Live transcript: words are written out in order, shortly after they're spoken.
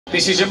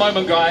This is your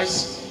moment,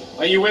 guys.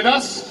 Are you with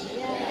us?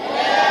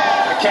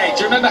 Yeah. Okay, do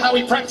you remember how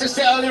we practiced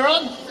it earlier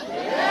on?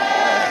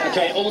 Yeah.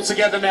 Okay, all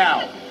together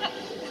now.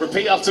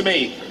 Repeat after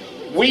me.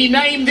 We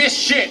name this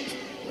ship.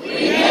 We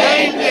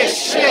name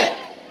this ship.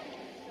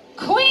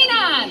 Queen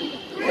Anne.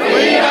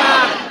 Queen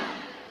Anne.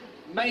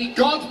 May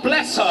God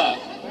bless her.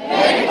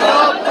 May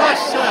God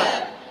bless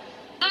her.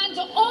 And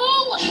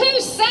all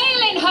who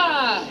sail in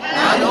her.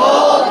 And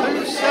all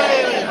who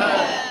sail in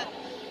her.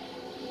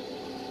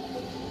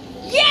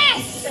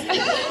 Yes!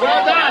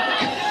 Well done.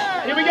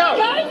 Here we go.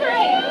 Go for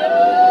it.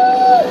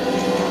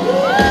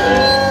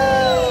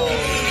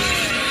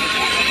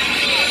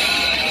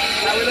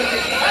 How we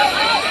looking?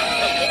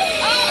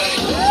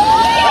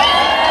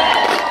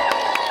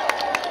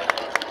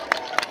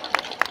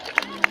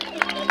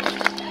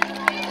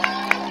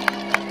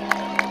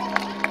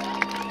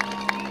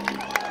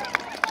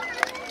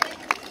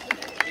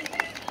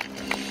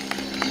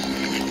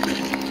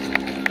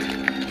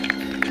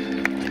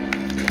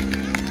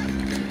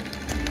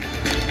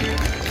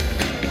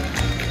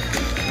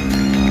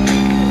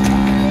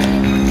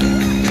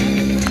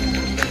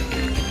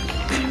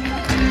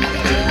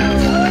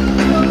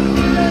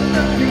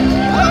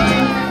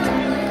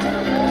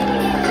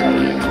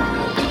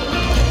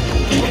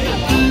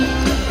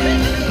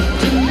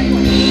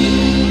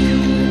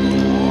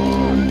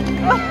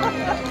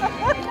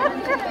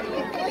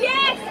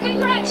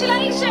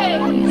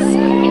 Congratulations!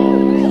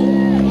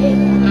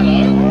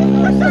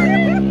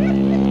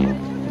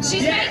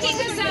 She's making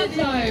herself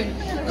known.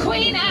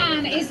 Queen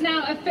Anne is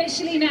now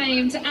officially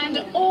named,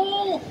 and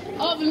all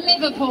of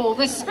Liverpool,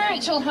 the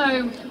spiritual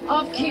home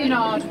of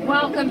Cunard,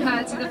 welcome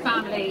her to the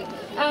family.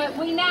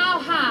 We now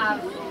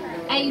have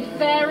a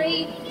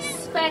very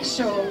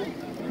special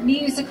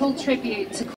musical tribute to